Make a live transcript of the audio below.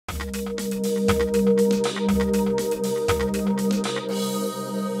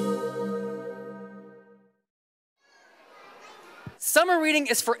Summer reading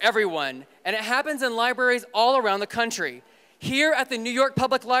is for everyone, and it happens in libraries all around the country. Here at the New York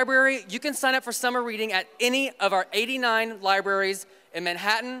Public Library, you can sign up for summer reading at any of our 89 libraries in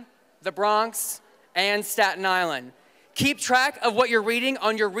Manhattan, the Bronx, and Staten Island. Keep track of what you're reading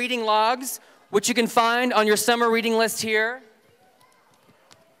on your reading logs, which you can find on your summer reading list here.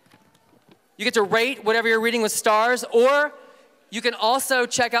 You get to rate whatever you're reading with stars, or you can also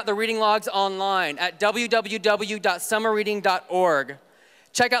check out the reading logs online at www.summerreading.org.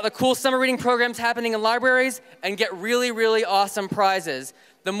 Check out the cool summer reading programs happening in libraries and get really, really awesome prizes.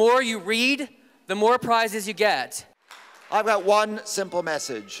 The more you read, the more prizes you get. I've got one simple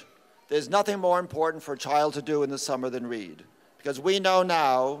message. There's nothing more important for a child to do in the summer than read. Because we know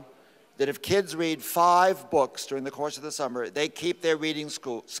now that if kids read 5 books during the course of the summer, they keep their reading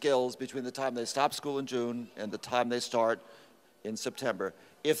skills between the time they stop school in June and the time they start in September.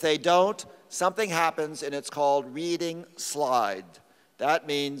 If they don't, something happens and it's called reading slide. That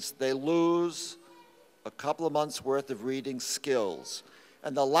means they lose a couple of months' worth of reading skills.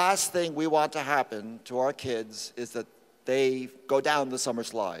 And the last thing we want to happen to our kids is that they go down the summer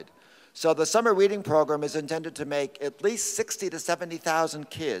slide. So the summer reading program is intended to make at least 60,000 to 70,000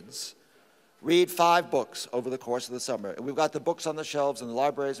 kids read 5 books over the course of the summer. And we've got the books on the shelves in the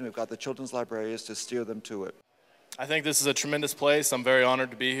libraries, and we've got the children's librarians to steer them to it. I think this is a tremendous place. I'm very honored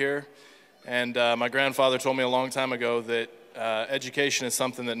to be here. And my grandfather told me a long time ago that education is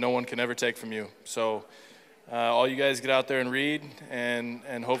something that no one can ever take from you. So all you guys get out there and read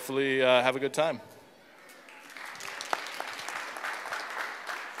and hopefully have a good time.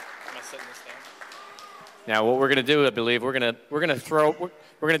 Am I setting this down? Now what we're going to do, I believe, we're going to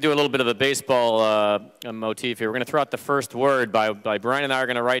do a little bit of a baseball motif here. We're going to throw out the first word by Brian and I are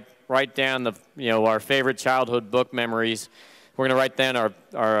going to write down our favorite childhood book memories. We're going to write down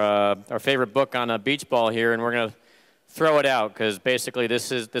our favorite book on a beach ball here, and we're going to throw it out, because basically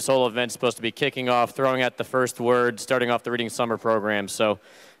this whole event's supposed to be kicking off, throwing out the first word, starting off the Reading Summer program. So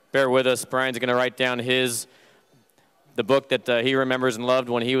bear with us. Brian's going to write down the book that he remembers and loved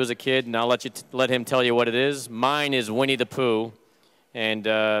when he was a kid, and I'll let him tell you what it is. Mine is Winnie the Pooh, and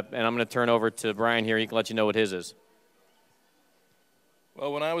I'm going to turn over to Brian here. He can let you know what his is.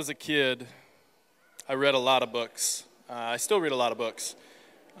 Well, when I was a kid, I read a lot of books. I still read a lot of books,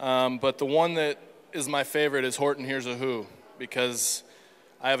 but the one that is my favorite is Horton Hears a Who, because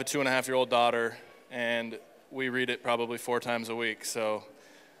I have a 2.5-year-old daughter, and we read it probably 4 times a week. So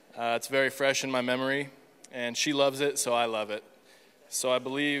it's very fresh in my memory, and she loves it, so I love it. So I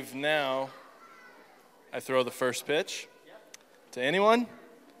believe now I throw the first pitch to anyone.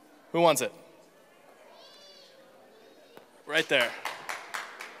 Who wants it? Right there.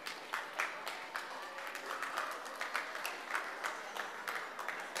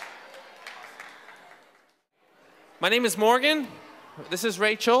 My name is Morgan. This is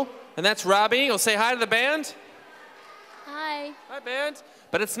Rachel, and that's Robbie. You'll say hi to the band. Hi. Hi, band.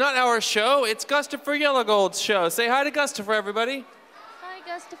 But it's not our show. It's Gustafer Yellowgold's show. Say hi to Gustafer, everybody. Hi,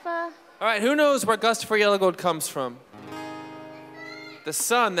 Gustafer. All right, who knows where Gustafer Yellowgold comes from? The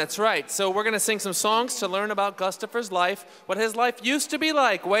sun, that's right. So we're going to sing some songs to learn about Gustafer's life, what his life used to be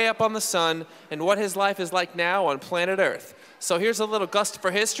like way up on the sun, and what his life is like now on planet Earth. So here's a little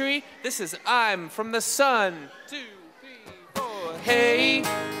Gustafer history. This is I'm from the sun. 2, 3, 4. Hey,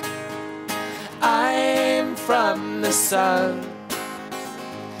 I'm from the sun.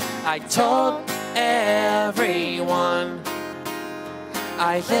 I told everyone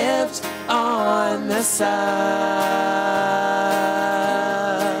I lived on the sun.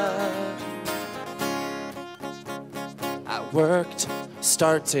 I worked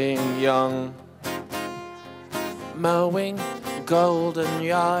starting young, mowing golden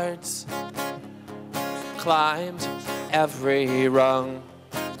yards, climbed every rung,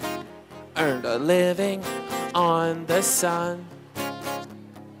 earned a living on the sun,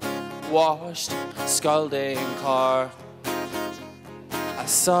 washed scalding car. I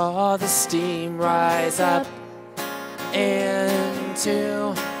saw the steam rise up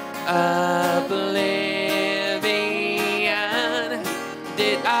into oblivion.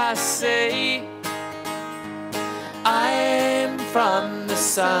 Did I say I'm from the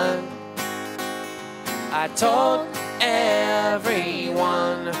sun? I told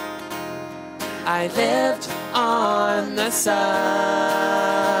everyone I lived on the sun.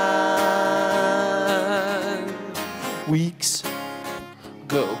 Weeks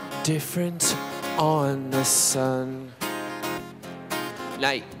go different on the sun.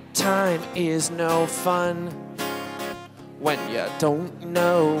 Nighttime is no fun. when you don't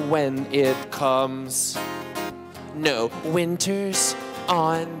know when it comes. No winters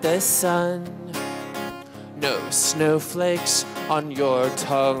on the sun, no snowflakes on your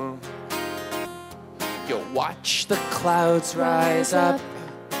tongue. You watch the clouds rise up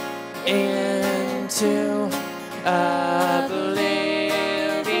into oblivion.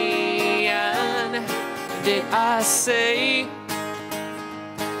 Did I say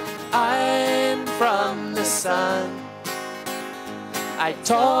I'm from the sun? I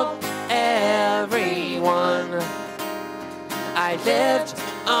told everyone I lived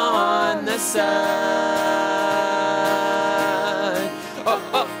on the sun. Oh,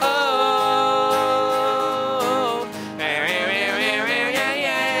 oh, oh.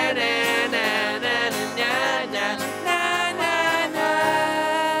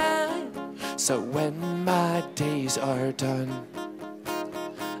 So when my days are done,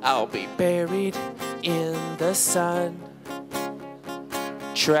 I'll be buried in the sun,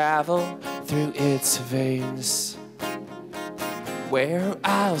 travel through its veins, where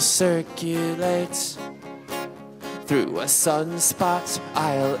I'll circulate. Through a sunspot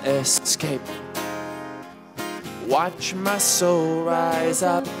I'll escape, watch my soul rise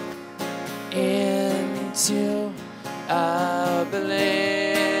up into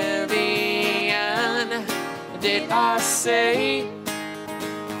oblivion. Did I say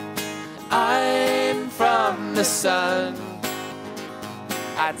I'm from the sun?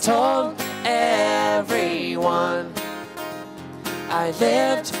 I told everyone I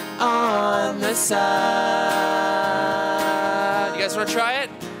lived on the sun. You guys want to try it?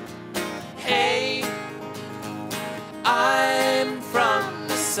 Hey, I'm from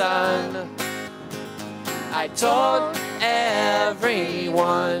the sun. I told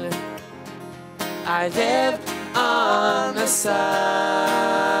everyone I lived on the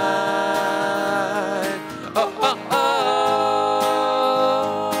sun.